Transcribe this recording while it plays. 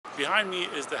Behind me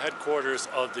is the headquarters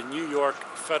of the New York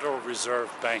Federal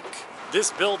Reserve Bank. This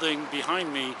building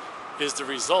behind me is the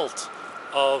result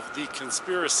of the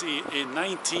conspiracy in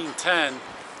 1910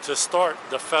 to start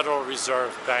the Federal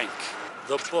Reserve Bank.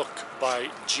 The book by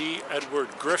G. Edward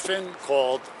Griffin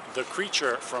called The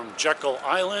Creature from Jekyll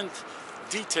Island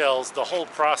details the whole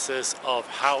process of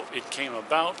how it came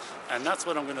about, and that's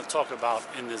what I'm going to talk about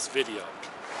in this video.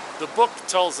 The book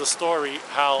tells the story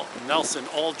how Nelson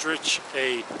Aldrich,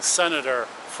 a senator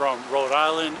from Rhode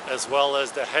Island, as well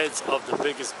as the heads of the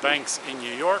biggest banks in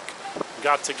New York,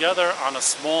 got together on a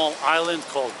small island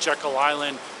called Jekyll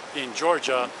Island in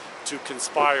Georgia to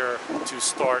conspire to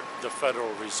start the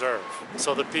Federal Reserve.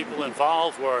 So the people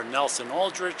involved were Nelson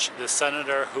Aldrich, the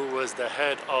senator who was the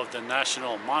head of the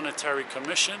National Monetary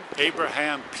Commission,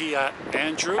 Abraham Piatt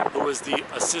Andrew, who was the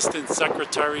assistant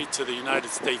secretary to the United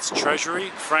States Treasury,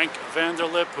 Frank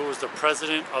Vanderlip, who was the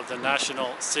president of the National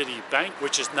CITIBANK,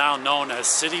 which is now known as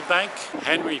CITIBANK,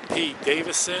 Henry P.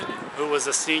 Davison, who was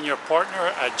a senior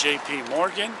partner at J.P.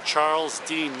 Morgan, Charles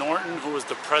D. Norton, who was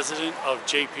the president of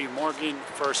J.P. Morgan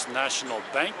First National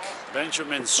Bank,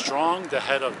 Benjamin Strong, the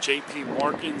head of J.P.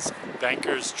 Morgan's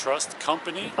Bankers Trust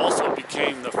Company, also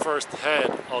became the first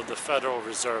head of the Federal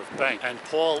Reserve Bank, and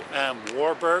Paul M.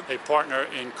 Warburg, a partner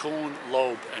in Kuhn,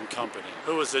 Loeb Company,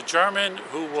 who was a German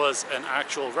who was an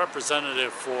actual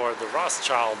representative for the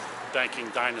Rothschild banking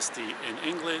dynasty in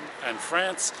England and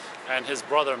France, and his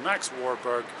brother Max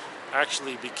Warburg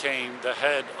actually became the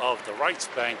head of the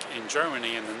Reichsbank in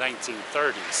Germany in the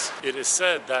 1930s. It is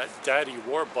said that Daddy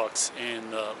Warbucks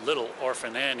in Little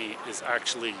Orphan Annie is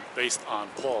actually based on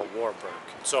Paul Warburg.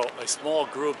 So a small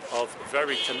group of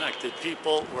very connected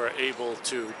people were able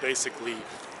to basically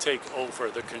take over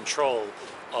the control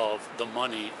of the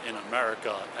money in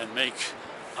America and make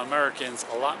Americans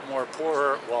a lot more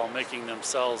poorer while making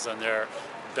themselves and their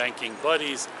banking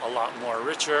buddies a lot more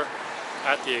richer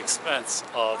at the expense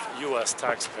of US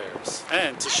taxpayers.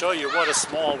 And to show you what a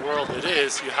small world it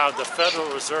is, you have the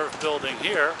Federal Reserve Building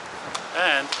here,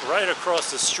 and right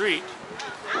across the street,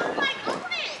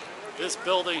 this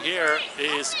building here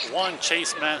is One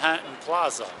Chase Manhattan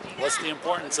Plaza. What's the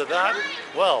importance of that?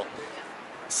 Well,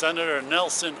 Senator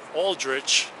Nelson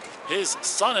Aldrich, his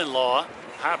son-in-law,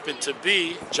 happened to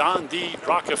be John D.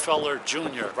 Rockefeller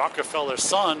Jr. Rockefeller's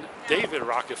son, David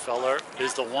Rockefeller,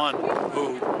 is the one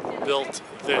who built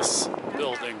this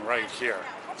building right here.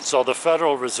 So the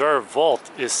Federal Reserve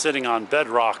Vault is sitting on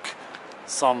bedrock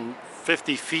some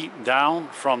 50 feet down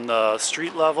from the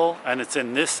street level, and it's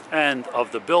in this end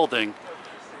of the building,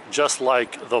 just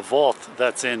like the vault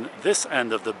that's in this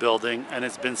end of the building, and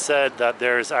it's been said that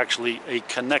there is actually a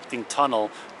connecting tunnel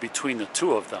between the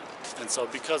two of them. And so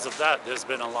because of that, there's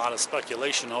been a lot of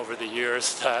speculation over the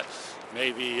years that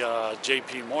maybe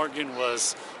J.P. Morgan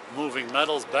was moving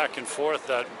metals back and forth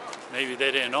that maybe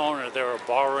they didn't own, or they were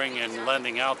borrowing and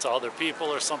lending out to other people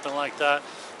or something like that.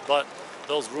 But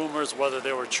those rumors, whether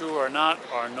they were true or not,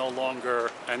 are no longer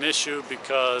an issue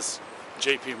because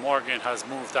J.P. Morgan has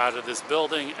moved out of this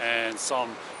building and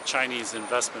some Chinese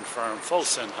investment firm,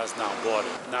 Fosun, has now bought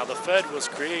it. Now, the Fed was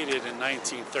created in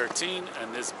 1913,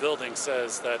 and this building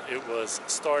says that it was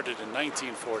started in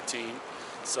 1914.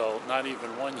 So not even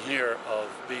 1 year of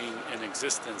being in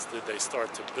existence did they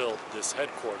start to build this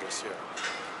headquarters here.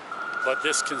 But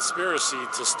this conspiracy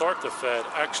to start the Fed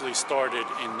actually started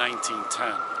in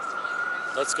 1910.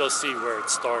 Let's go see where it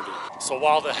started. So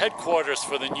while the headquarters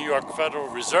for the New York Federal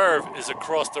Reserve is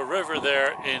across the river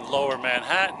there in Lower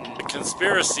Manhattan, the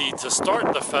conspiracy to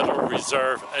start the Federal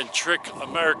Reserve and trick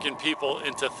American people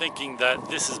into thinking that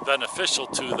this is beneficial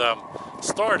to them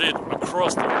started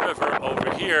across the river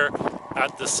over here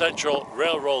at the Central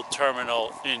Railroad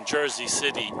Terminal in Jersey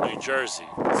City, New Jersey.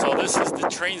 So this is the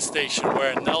train station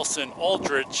where Nelson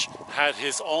Aldrich had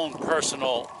his own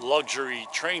personal luxury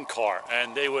train car,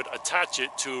 and they would attach it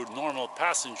to normal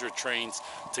passenger trains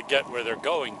to get where they're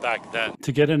going back then.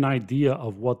 To get an idea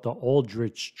of what the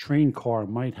Aldrich train car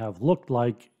might have looked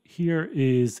like, here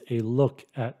is a look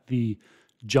at the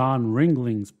John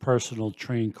Ringling's personal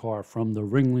train car from the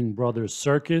Ringling Brothers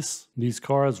Circus. These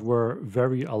cars were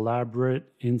very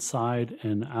elaborate inside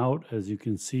and out. As you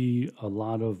can see, a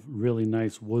lot of really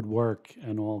nice woodwork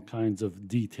and all kinds of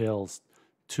details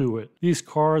to it. These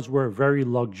cars were very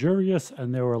luxurious,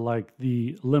 and they were like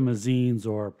the limousines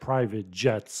or private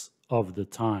jets of the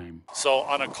time. So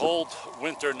on a cold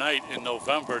winter night in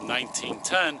November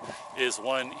 1910 is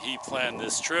when he planned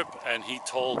this trip, and he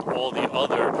told all the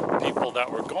other people that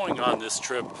were going on this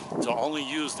trip to only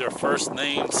use their first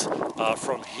names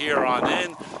from here on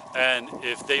in, and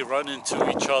if they run into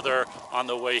each other on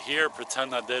the way here,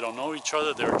 pretend that they don't know each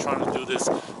other. They were trying to do this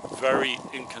very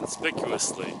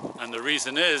inconspicuously. And the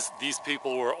reason is these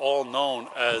people were all known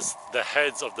as the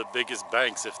heads of the biggest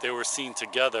banks. If they were seen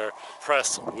together,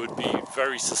 press would be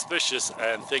very suspicious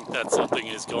and think that something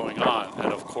is going on.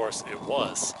 And of course it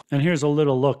was. And here's a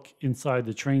little look inside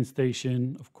the train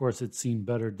station. Of course, it's seen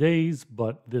better days,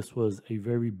 but this was a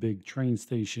very big train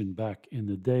station back in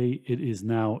the day. It is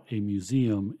now a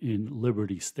museum in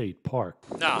Liberty State Park.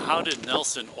 Now, how did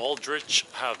Nelson Aldrich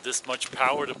have this much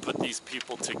power to put these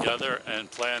people together and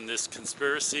plan this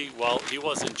conspiracy? Well, he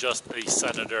wasn't just a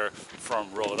senator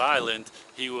from Rhode Island.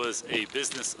 He was a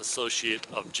business associate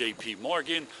of J.P.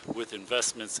 Morgan with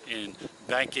investments in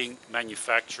banking,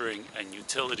 manufacturing, and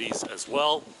utilities as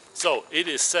well. So it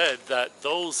is said that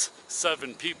those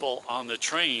 7 people on the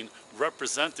train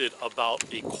represented about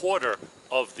a quarter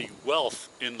of the wealth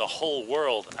in the whole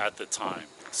world at the time.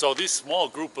 So this small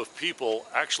group of people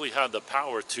actually had the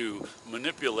power to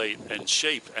manipulate and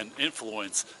shape and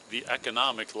influence the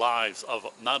economic lives of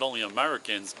not only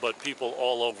Americans, but people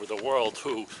all over the world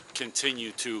who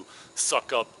continue to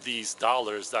suck up these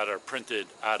dollars that are printed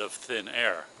out of thin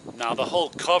air. Now, the whole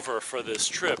cover for this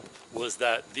trip was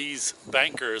that these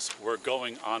bankers were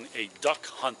going on a duck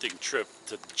hunting trip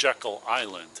to Jekyll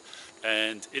Island.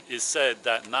 And it is said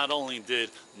that not only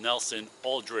did Nelson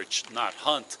Aldrich not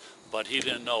hunt, but he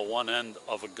didn't know one end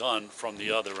of a gun from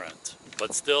the other end.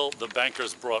 But still, the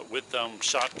bankers brought with them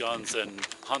shotguns and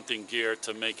hunting gear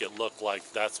to make it look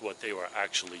like that's what they were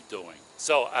actually doing.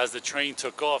 So as the train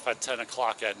took off at 10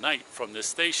 o'clock at night from this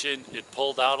station, it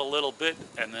pulled out a little bit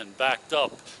and then backed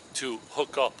up to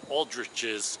hook up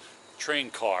Aldrich's train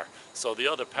car. So the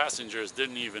other passengers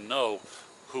didn't even know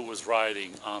who was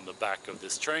riding on the back of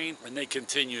this train, and they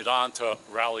continued on to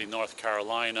Raleigh, North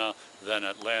Carolina, then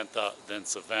Atlanta, then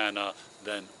Savannah,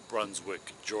 then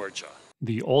Brunswick, Georgia.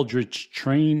 The Aldrich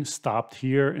train stopped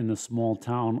here in the small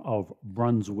town of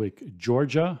Brunswick,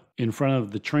 Georgia. In front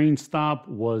of the train stop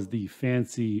was the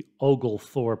fancy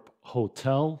Oglethorpe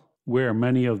Hotel, where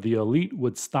many of the elite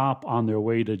would stop on their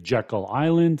way to Jekyll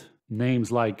Island.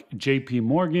 Names like J.P.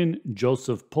 Morgan,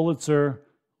 Joseph Pulitzer,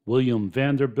 William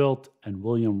Vanderbilt, and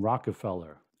William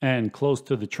Rockefeller. And close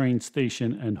to the train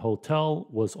station and hotel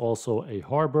was also a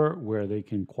harbor where they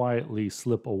can quietly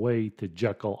slip away to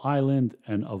Jekyll Island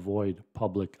and avoid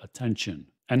public attention.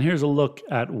 And here's a look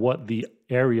at what the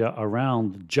area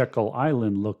around Jekyll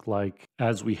Island looked like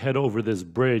as we head over this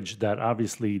bridge that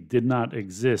obviously did not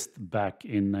exist back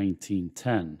in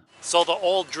 1910. So the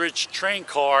Aldrich train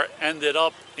car ended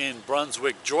up in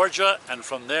Brunswick, Georgia, and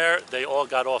from there they all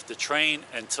got off the train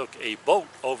and took a boat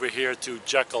over here to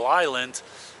Jekyll Island,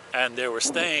 and they were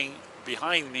staying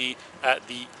behind me at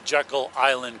the Jekyll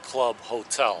Island Club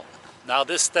Hotel. Now,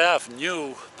 this staff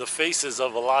knew the faces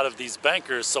of a lot of these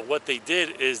bankers, so what they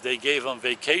did is they gave them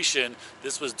vacation.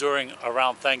 This was during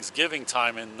around Thanksgiving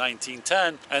time in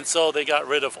 1910, and so they got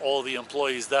rid of all the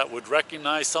employees that would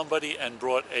recognize somebody and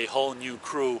brought a whole new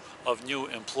crew of new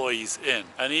employees in.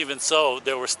 And even so,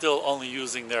 they were still only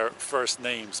using their first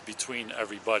names between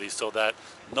everybody so that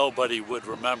nobody would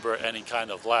remember any kind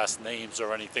of last names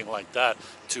or anything like that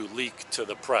to leak to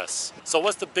the press. So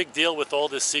what's the big deal with all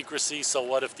this secrecy? So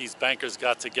what if these bankers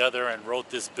got together and wrote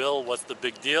this bill? What's the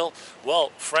big deal?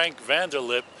 Well, Frank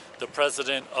Vanderlip, the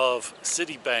president of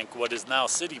CITIBANK, what is now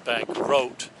CITIBANK,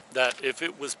 wrote that if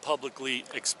it was publicly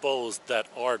exposed that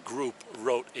our group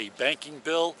wrote a banking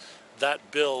bill,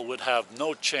 that bill would have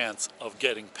no chance of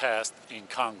getting passed in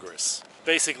Congress.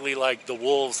 Basically like the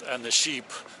wolves and the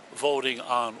sheep voting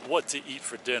on what to eat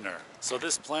for dinner. So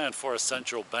this plan for a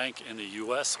central bank in the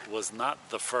US was not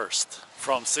the first.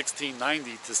 From 1690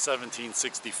 to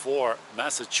 1764,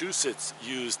 Massachusetts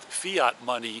used fiat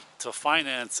money to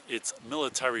finance its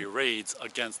military raids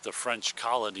against the French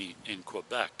colony in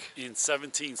Quebec. In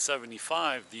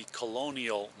 1775, the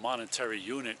colonial monetary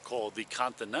unit called the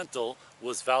Continental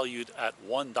was valued at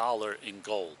 $1 in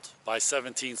gold. By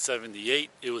 1778,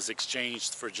 it was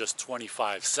exchanged for just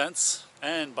 25 cents.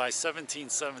 And by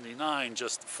 1779,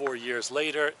 just 4 years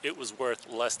later, it was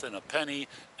worth less than a penny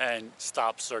and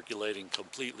stopped circulating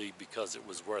completely because it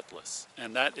was worthless.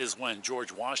 And that is when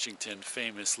George Washington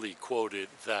famously quoted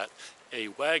that a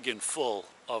wagon full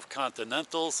of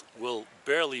Continentals will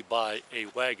barely buy a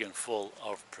wagon full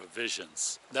of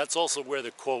provisions. That's also where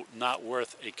the quote, "not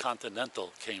worth a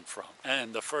Continental," came from.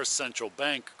 And the first central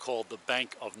bank, called the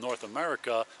Bank of North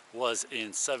America, was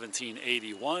in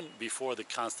 1781, before the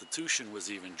Constitution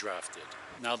was even drafted.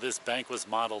 Now, this bank was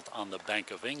modeled on the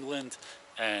Bank of England,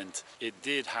 and it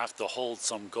did have to hold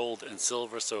some gold and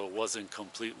silver, so it wasn't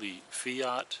completely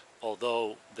fiat.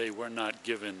 although they were not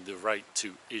given the right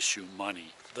to issue money.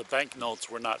 The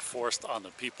banknotes were not forced on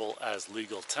the people as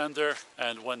legal tender,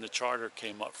 and when the charter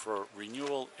came up for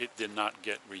renewal, it did not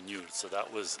get renewed. So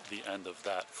that was the end of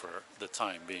that for the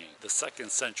time being. The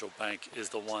second central bank is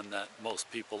the one that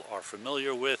most people are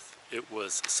familiar with. It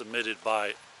was submitted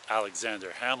by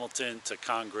Alexander Hamilton to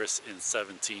Congress in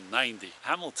 1790.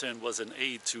 Hamilton was an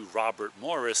aide to Robert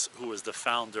Morris, who was the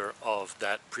founder of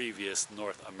that previous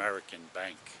North American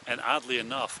bank. And oddly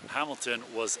enough, Hamilton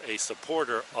was a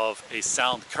supporter of a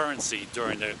sound currency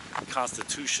during the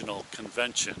Constitutional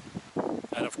Convention.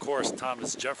 And of course,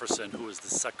 Thomas Jefferson, who was the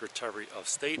Secretary of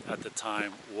State at the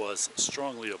time, was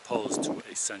strongly opposed to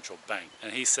a central bank.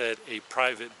 And he said a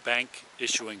private bank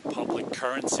issuing public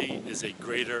currency is a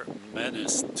greater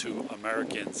menace to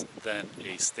Americans than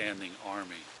a standing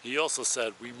army. He also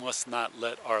said we must not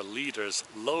let our leaders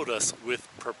load us with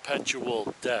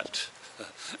perpetual debt.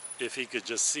 If he could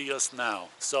just see us now.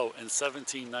 So in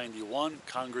 1791,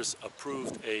 Congress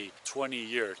approved a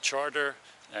 20-year charter,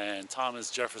 and Thomas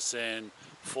Jefferson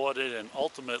fought it and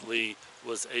ultimately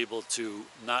was able to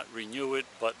not renew it,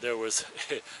 but there was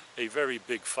a very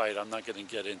big fight. I'm not going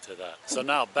to get into that. So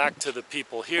now back to the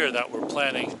people here that were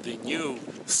planning the new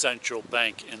central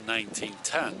bank in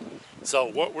 1910. So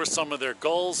what were some of their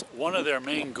goals? One of their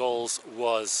main goals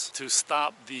was to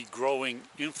stop the growing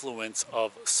influence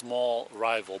of small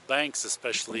rival banks,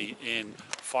 especially in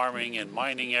farming and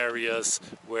mining areas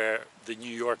where the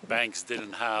New York banks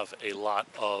didn't have a lot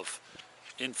of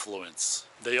influence.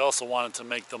 They also wanted to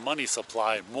make the money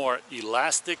supply more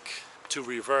elastic to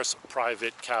reverse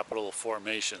private capital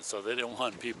formation. So they didn't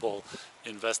want people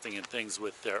investing in things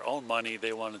with their own money.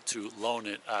 They wanted to loan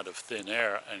it out of thin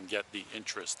air and get the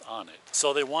interest on it.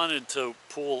 So they wanted to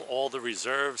pool all the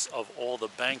reserves of all the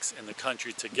banks in the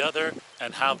country together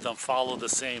and have them follow the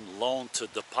same loan to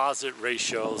deposit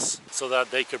ratios so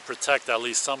that they could protect at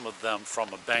least some of them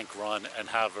from a bank run and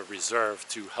have a reserve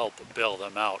to help bail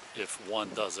them out if one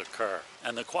does occur.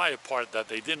 And the quiet part that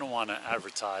they didn't want to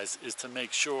advertise is to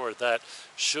make sure that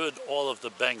should all of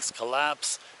the banks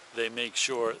collapse, they make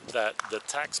sure that the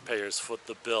taxpayers foot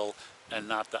the bill and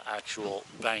not the actual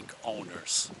bank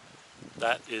owners.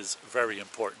 That is very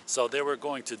important. So they were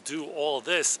going to do all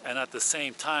this and at the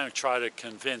same time try to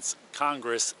convince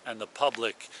Congress and the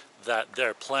public that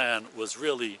their plan was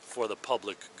really for the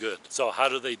public good. So how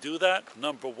do they do that?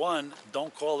 Number one,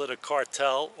 don't call it a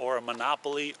cartel or a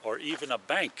monopoly or even a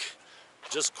bank.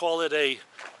 Just call it a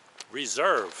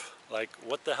reserve. Like,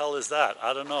 what the hell is that?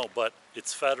 I don't know, but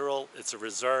it's federal, it's a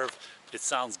reserve, it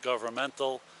sounds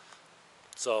governmental,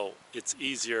 so it's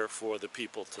easier for the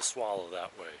people to swallow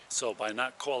that way. So by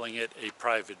not calling it a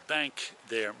private bank,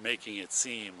 they're making it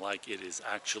seem like it is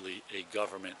actually a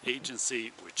government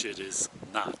agency, which it is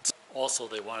not. Also,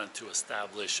 they wanted to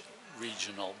establish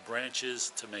regional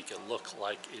branches to make it look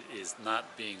like it is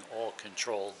not being all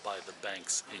controlled by the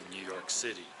banks in New York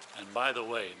City. And by the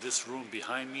way, this room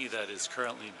behind me that is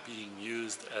currently being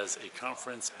used as a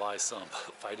conference by some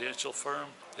financial firm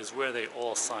is where they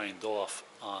all signed off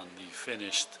on the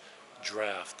finished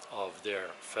draft of their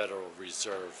Federal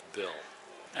Reserve bill.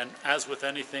 And as with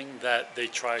anything that they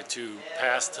try to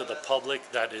pass to the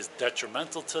public that is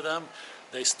detrimental to them,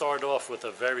 they start off with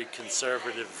a very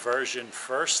conservative version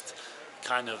first,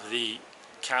 kind of the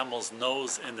camel's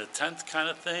nose in the tent kind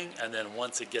of thing, and then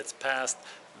once it gets passed,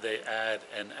 they add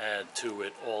to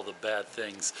it all the bad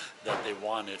things that they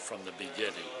wanted from the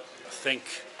beginning. Think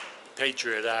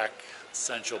Patriot Act,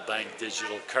 central bank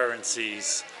digital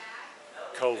currencies,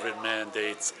 COVID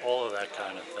mandates, all of that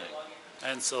kind of thing.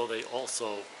 And so they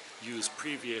also use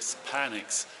previous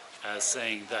panics as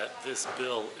saying that this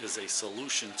bill is a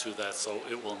solution to that, so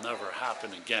it will never happen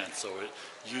again. So it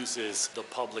uses the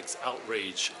public's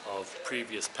outrage of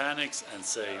previous panics and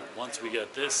say, once we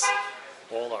get this,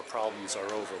 all our problems are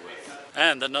over with.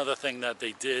 And another thing that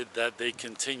they did that they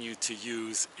continue to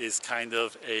use is kind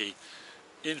of a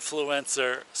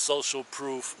influencer, social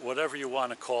proof, whatever you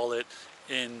want to call it.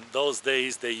 In those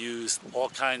days, they used all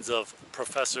kinds of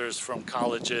professors from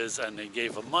colleges and they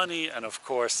gave them money, and of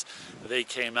course they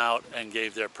came out and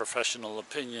gave their professional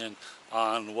opinion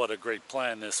on what a great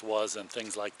plan this was and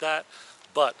things like that.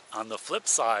 But on the flip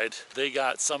side, they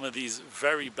got some of these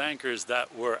very bankers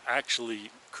that were actually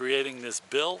creating this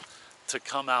bill to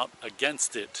come out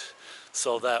against it,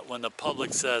 so that when the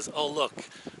public says, oh look,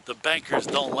 the bankers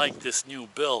don't like this new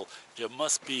bill, it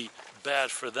must be bad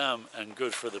for them and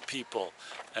good for the people.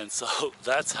 And so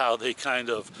that's how they kind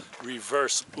of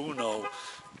reverse Uno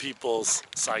people's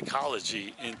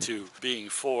psychology into being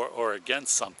for or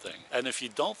against something. And if you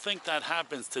don't think that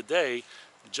happens today,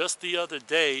 just the other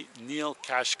day, Neil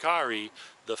Kashkari,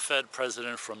 the Fed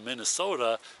president from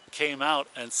Minnesota came out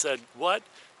and said, what?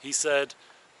 He said,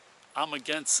 I'm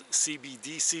against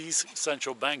CBDCs,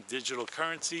 central bank digital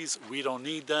currencies. We don't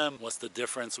need them. What's the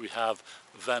difference? We have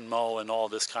Venmo and all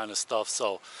this kind of stuff.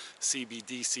 So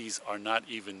CBDCs are not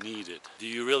even needed. Do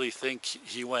you really think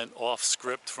he went off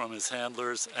script from his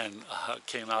handlers and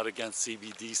came out against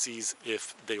CBDCs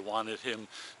if they wanted him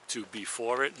to be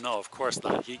for it? No, of course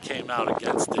not. He came out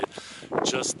against it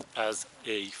just as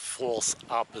a false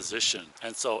opposition.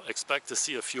 And so expect to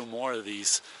see a few more of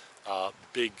these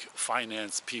big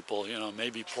finance people, you know,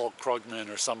 maybe Paul Krugman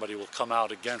or somebody will come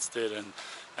out against it,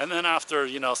 and then after,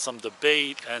 you know, some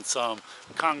debate and some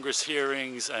Congress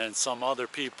hearings and some other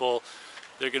people,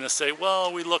 they're going to say,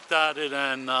 well, we looked at it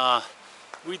and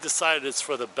we decided it's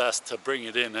for the best to bring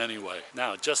it in anyway.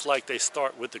 Now, just like they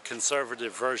start with the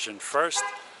conservative version first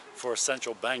for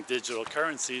central bank digital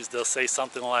currencies, they'll say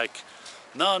something like,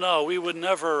 no, we would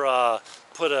never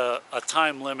put a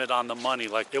time limit on the money,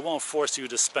 like it won't force you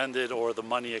to spend it or the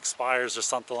money expires or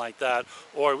something like that,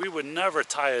 or we would never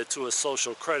tie it to a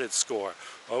social credit score,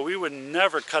 or we would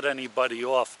never cut anybody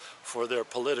off for their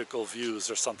political views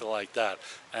or something like that.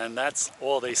 And that's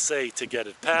all they say to get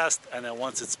it passed, and then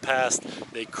once it's passed,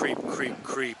 they creep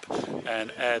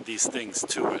and add these things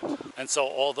to it. And so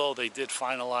although they did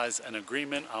finalize an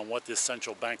agreement on what this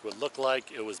central bank would look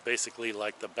like, it was basically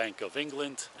like the Bank of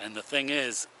England. And the thing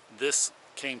is, this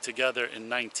came together in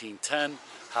 1910.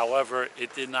 However,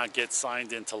 it did not get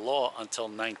signed into law until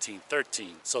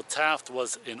 1913. So Taft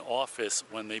was in office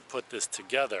when they put this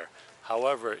together.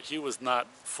 However, he was not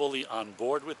fully on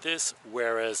board with this,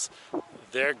 whereas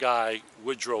their guy,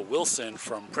 Woodrow Wilson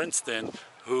from Princeton,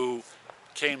 who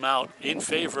came out in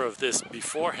favor of this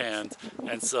beforehand,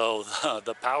 and so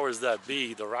the powers that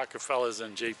be, the Rockefellers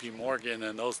and JP Morgan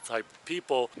and those type of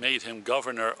people, made him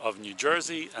governor of New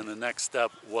Jersey, and the next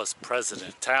step was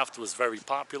president. Taft was very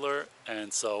popular,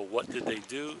 and so what did they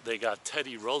do? They got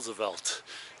Teddy Roosevelt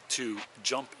to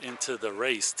jump into the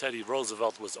race. Teddy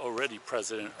Roosevelt was already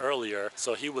president earlier,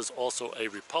 so he was also a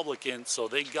Republican, so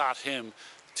they got him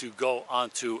to go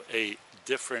onto a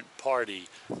different party,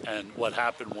 and what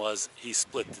happened was he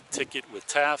split the ticket with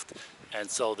Taft, and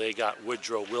so they got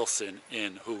Woodrow Wilson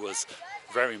in, who was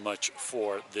very much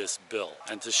for this bill.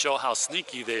 And to show how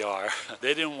sneaky they are,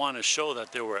 they didn't want to show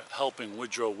that they were helping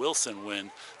Woodrow Wilson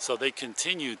win, so they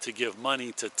continued to give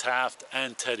money to Taft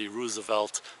and Teddy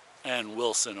Roosevelt and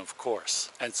Wilson, of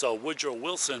course. And so Woodrow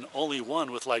Wilson only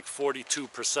won with like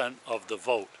 42% of the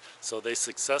vote, so they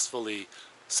successfully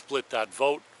split that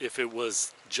vote. If it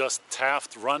was just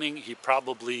Taft running, he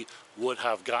probably would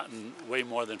have gotten way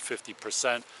more than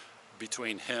 50%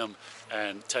 between him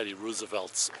and Teddy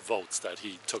Roosevelt's votes that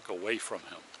he took away from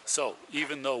him. So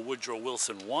even though Woodrow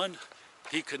Wilson won,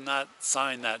 he could not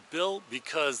sign that bill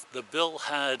because the bill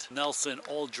had Nelson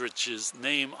Aldrich's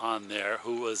name on there,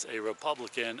 who was a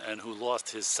Republican and who lost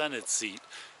his Senate seat.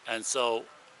 And so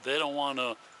they don't want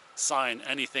to sign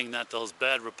anything that those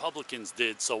bad Republicans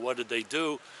did. So what did they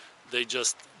do? They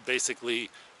just basically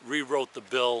rewrote the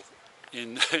bill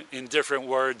in different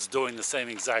words, doing the same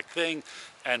exact thing,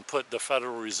 and put the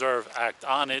Federal Reserve Act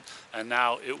on it, and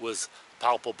now it was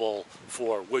palpable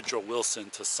for Woodrow Wilson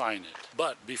to sign it.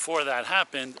 But before that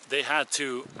happened, they had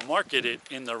to market it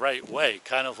in the right way,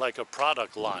 kind of like a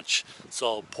product launch.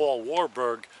 So Paul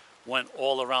Warburg went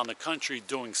all around the country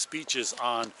doing speeches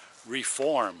on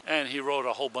reform, and he wrote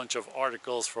a whole bunch of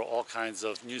articles for all kinds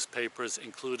of newspapers,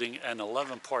 including an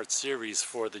 11-part series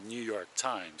for the New York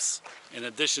Times. In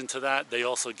addition to that, they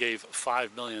also gave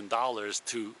 $5 million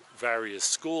to various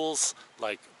schools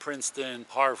like Princeton,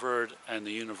 Harvard, and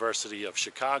the University of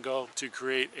Chicago to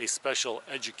create a special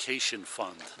education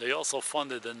fund. They also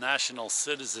funded the National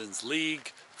Citizens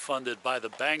League, funded by the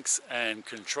banks and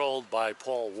controlled by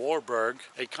Paul Warburg,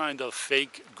 a kind of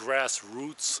fake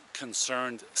grassroots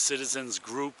concerned citizens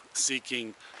group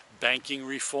seeking banking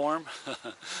reform.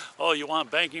 Oh, you want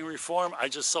banking reform? I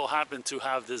just so happen to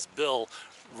have this bill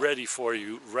ready for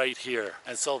you right here.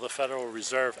 And so the Federal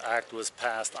Reserve Act was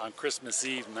passed on Christmas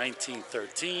Eve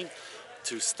 1913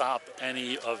 to stop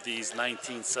any of these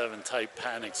 1907 type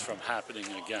panics from happening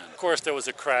again. Of course, there was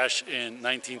a crash in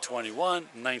 1921,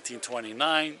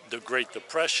 1929, the Great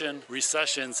Depression,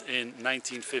 recessions in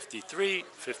 1953,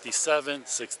 57,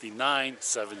 69,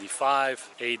 75,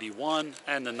 81,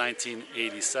 and the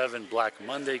 1987 Black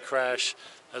Monday crash,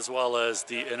 as well as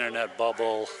the internet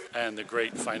bubble and the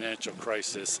great financial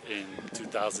crisis in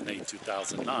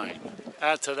 2008-2009.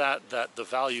 Add to that the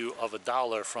value of a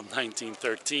dollar from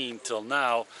 1913 till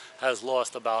now has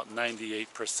lost about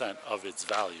 98% of its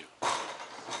value.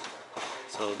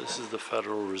 So So this is the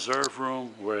Federal Reserve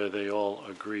Room where they all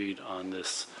agreed on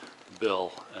this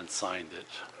bill and signed it.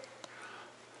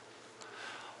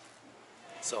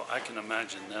 So I can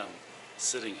imagine them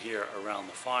sitting here around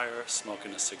the fire,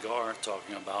 smoking a cigar,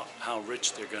 talking about how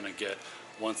rich they're going to get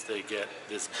once they get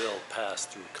this bill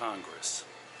passed through Congress.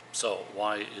 So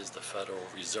why is the Federal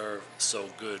Reserve so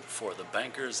good for the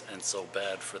bankers and so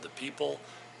bad for the people?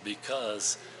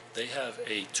 Because they have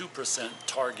a 2%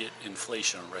 target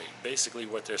inflation rate. Basically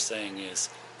what they're saying is,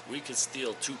 we could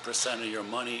steal 2% of your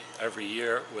money every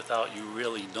year without you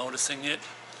really noticing it.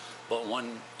 But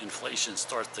when inflation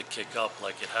starts to kick up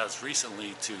like it has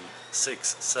recently to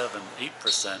 6, 7,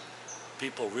 8%,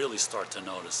 people really start to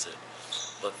notice it.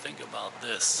 But think about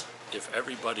this. If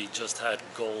everybody just had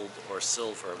gold or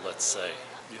silver, let's say,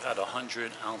 you had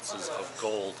 100 ounces of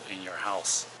gold in your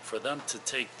house. For them to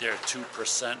take their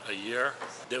 2% a year,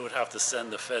 they would have to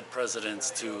send the Fed presidents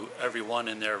to everyone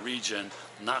in their region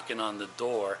knocking on the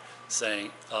door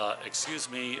saying,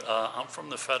 excuse me, I'm from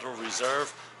the Federal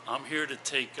Reserve. I'm here to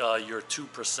take your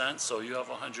 2%, so you have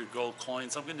 100 gold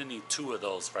coins. I'm going to need 2 of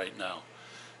those right now.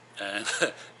 And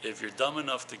if you're dumb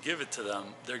enough to give it to them,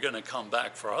 they're going to come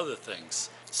back for other things.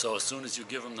 So as soon as you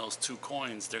give them those 2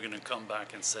 coins, they're going to come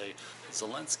back and say,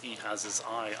 Zelensky has his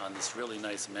eye on this really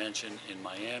nice mansion in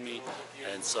Miami,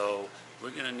 and so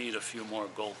we're going to need a few more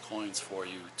gold coins for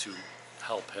you to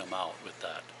help him out with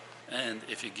that. And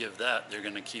if you give that, they're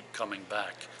going to keep coming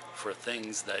back for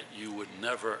things that you would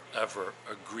never, ever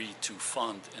agree to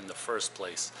fund in the first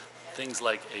place. Things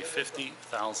like a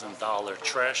 $50,000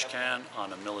 trash can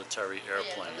on a military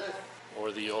airplane,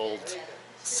 or the old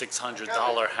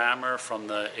 $600 hammer from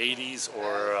the 80s,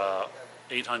 or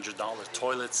 $800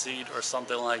 toilet seat or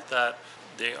something like that.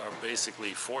 They are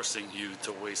basically forcing you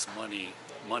to waste money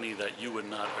that you would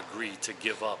not agree to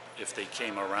give up if they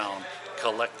came around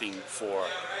collecting for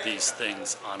these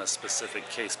things on a specific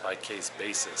case-by-case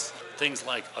basis. Things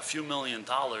like a few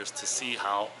 $1,000,000 to see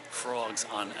how frogs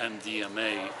on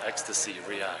MDMA ecstasy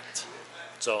react.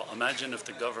 So imagine if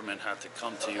the government had to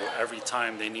come to you every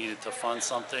time they needed to fund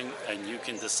something, and you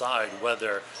can decide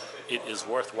whether it is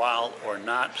worthwhile or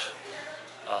not.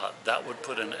 That would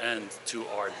put an end to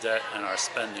our debt and our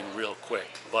spending real quick.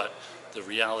 But the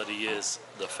reality is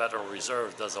the Federal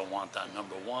Reserve doesn't want that,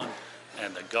 number one,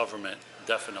 and the government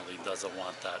definitely doesn't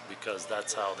want that, because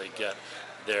that's how they get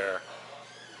their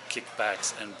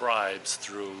kickbacks and bribes,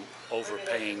 through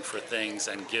overpaying for things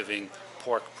and giving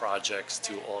pork projects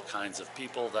to all kinds of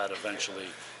people that eventually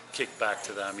kick back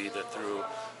to them either through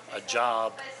a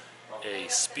job, a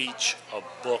speech, a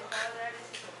book,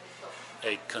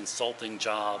 a consulting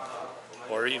job,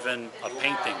 or even a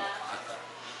painting.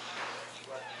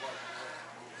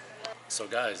 So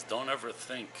guys, don't ever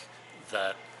think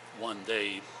that one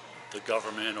day the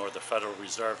government or the Federal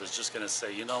Reserve is just going to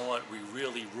say, you know what, we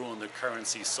really ruined the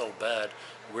currency so bad,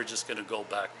 we're just going to go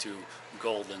back to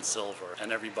gold and silver.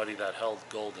 And everybody that held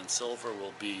gold and silver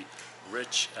will be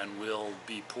rich and will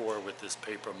be poor with this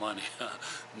paper money.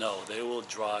 No, they will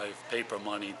drive paper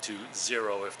money to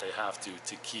zero if they have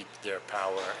to keep their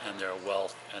power and their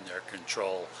wealth and their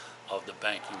control of the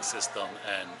banking system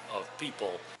and of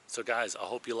people. So guys, I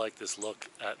hope you like this look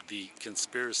at the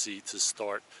conspiracy to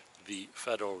start the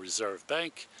Federal Reserve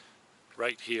Bank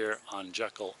right here on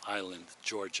Jekyll Island,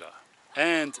 Georgia.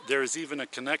 And there is even a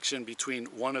connection between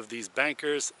one of these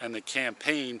bankers and the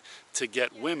campaign to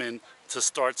get women to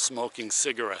start smoking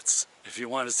cigarettes. If you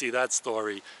want to see that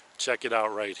story, check it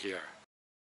out right here.